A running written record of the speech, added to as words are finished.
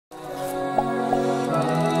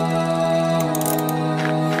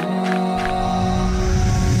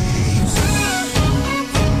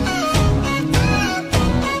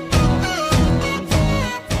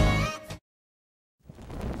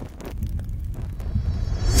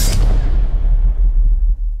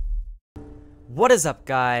What is up,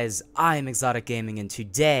 guys? I'm ExxotikGaming, and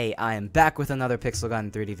today I am back with another Pixel Gun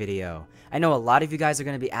 3D video. I know a lot of you guys are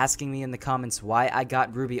going to be asking me in the comments why I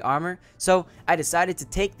got Ruby Armor, so I decided to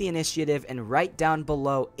take the initiative and write down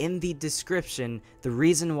below in the description the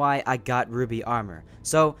reason why I got Ruby Armor.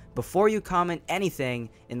 So before you comment anything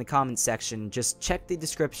in the comment section, just check the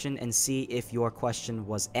description and see if your question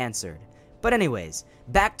was answered. But anyways,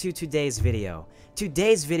 back to today's video.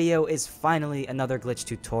 Today's video is finally another glitch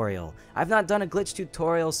tutorial. I've not done a glitch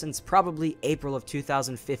tutorial since probably April of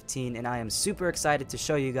 2015, and I am super excited to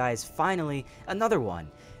show you guys finally another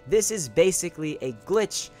one. This is basically a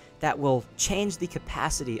glitch that will change the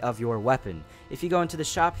capacity of your weapon. If you go into the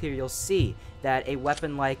shop here, you'll see that a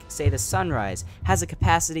weapon like, say, the Sunrise has a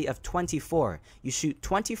capacity of 24. You shoot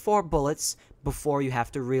 24 bullets before you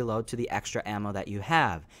have to reload to the extra ammo that you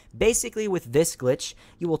have. Basically, with this glitch,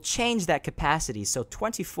 you will change that capacity, so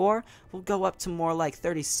 24 will go up to more like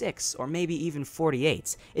 36 or maybe even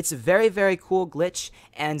 48. It's a very, very cool glitch,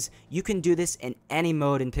 and you can do this in any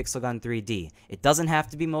mode in Pixel Gun 3D. It doesn't have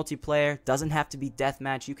to be multiplayer, doesn't have to be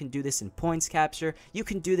deathmatch. You can do this in points capture, you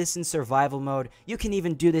can do this in survival mode, you can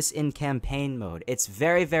even do this in campaign mode. It's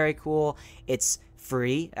very, very cool. It's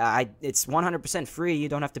free. It's 100% free. You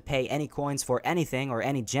don't have to pay any coins for anything or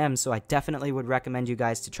any gems, so I definitely would recommend you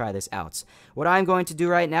guys to try this out. What I'm going to do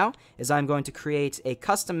right now is I'm going to create a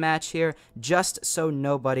custom match here just so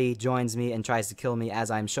nobody joins me and tries to kill me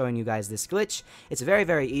as I'm showing you guys this glitch. It's a very,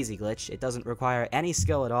 very easy glitch. It doesn't require any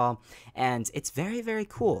skill at all, and it's very, very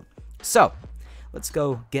cool. So let's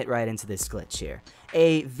go get right into this glitch here.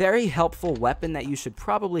 A very helpful weapon that you should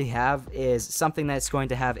probably have is something that's going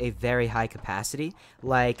to have a very high capacity,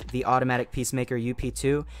 like the Automatic Peacemaker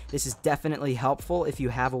UP2. This is definitely helpful if you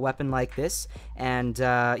have a weapon like this, and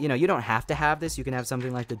you know, you don't have to have this. You can have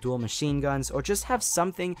something like the dual machine guns, or just have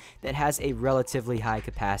something that has a relatively high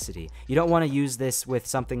capacity. You don't want to use this with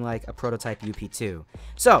something like a prototype UP2.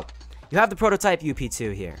 So you have the prototype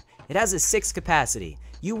UP2 here. It has a 6 capacity.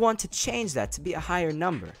 You want to change that to be a higher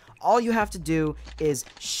number. All you have to do is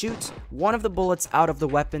shoot one of the bullets out of the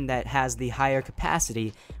weapon that has the higher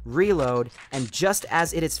capacity, reload, and just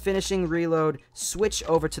as it is finishing reload, switch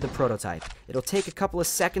over to the prototype. It'll take a couple of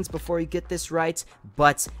seconds before you get this right,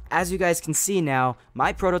 but as you guys can see now,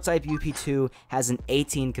 my prototype UP2 has an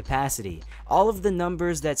 18 capacity. All of the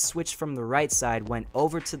numbers that switched from the right side went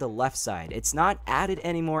over to the left side. It's not added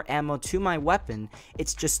any more ammo to my weapon,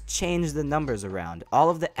 it's just changed the numbers around.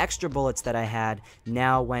 All of the extra bullets that I had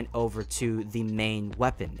now went over to the main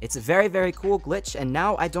weapon. It's a very, very cool glitch, and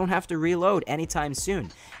now I don't have to reload anytime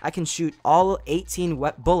soon. I can shoot all 18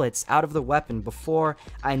 bullets out of the weapon before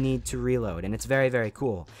I need to reload, and it's very, very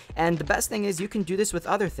cool. And the best thing is you can do this with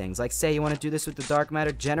other things, like say you want to do this with the dark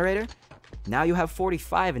matter generator. Now you have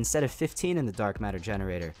 45 instead of 15 in the dark matter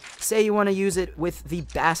generator. Say you want to use it with the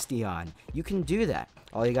Bastion. You can do that.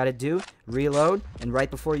 All you gotta do, reload, and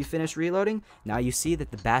right before you finish reloading, now you see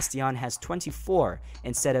that the Bastion has 24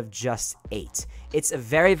 instead of just 8. It's a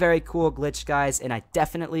very, very cool glitch, guys, and I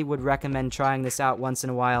definitely would recommend trying this out once in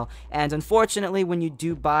a while. And unfortunately, when you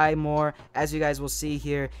do buy more, as you guys will see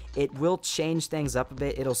here, it will change things up a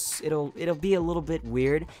bit. It'll be a little bit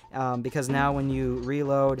weird, because now when you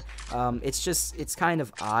reload, it's kind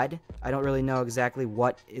of odd. I don't really know exactly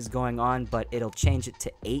what is going on, but it'll change it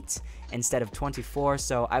to 8 instead of 24,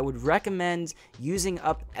 so I would recommend using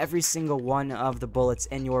up every single one of the bullets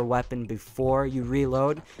in your weapon before you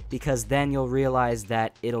reload, because then you'll realize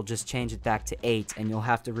that it'll just change it back to 8, and you'll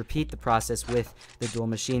have to repeat the process with the dual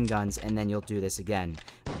machine guns, and then you'll do this again.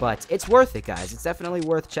 But it's worth it, guys. It's definitely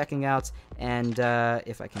worth checking out, and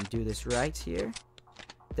if I can do this right here.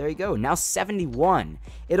 There you go, now 71.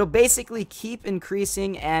 It'll basically keep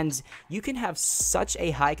increasing, and you can have such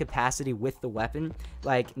a high capacity with the weapon.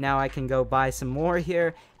 Like, now I can go buy some more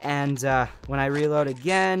here, and when I reload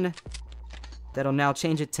again, that'll now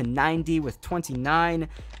change it to 90 with 29.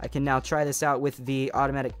 I can now try this out with the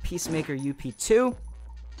Automatic Peacemaker UP2.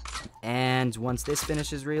 And once this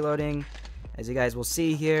finishes reloading, as you guys will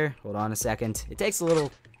see here, hold on a second, it takes a little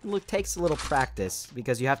practice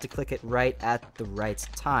because you have to click it right at the right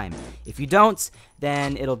time. If you don't,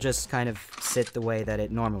 then it'll just kind of sit the way that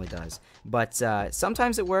it normally does. But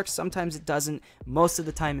sometimes it works, sometimes it doesn't. Most of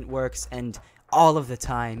the time it works, and all of the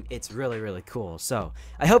time it's really, really cool. So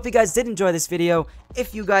I hope you guys did enjoy this video.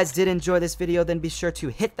 If you guys did enjoy this video, then be sure to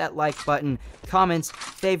hit that like button, comment,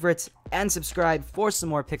 favorite, and subscribe for some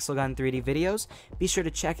more Pixel Gun 3D videos. Be sure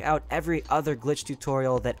to check out every other glitch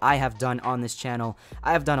tutorial that I have done on this channel.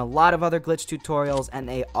 I have done a lot of other glitch tutorials, and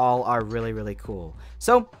they all are really, really cool.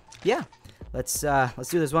 So yeah, let's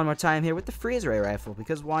do this one more time here with the freeze ray rifle,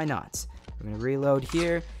 because why not? We're gonna reload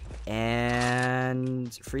here,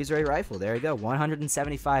 and freeze ray rifle. There you go,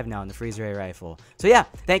 175 now in the freeze ray rifle. So yeah,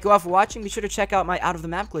 thank you all for watching. Be sure to check out my out of the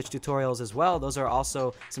map glitch tutorials as well. Those are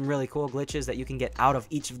also some really cool glitches that you can get out of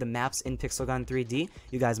each of the maps in Pixel Gun 3D.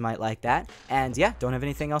 You guys might like that. And yeah, don't have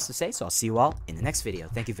anything else to say, so I'll see you all in the next video.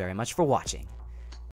 Thank you very much for watching.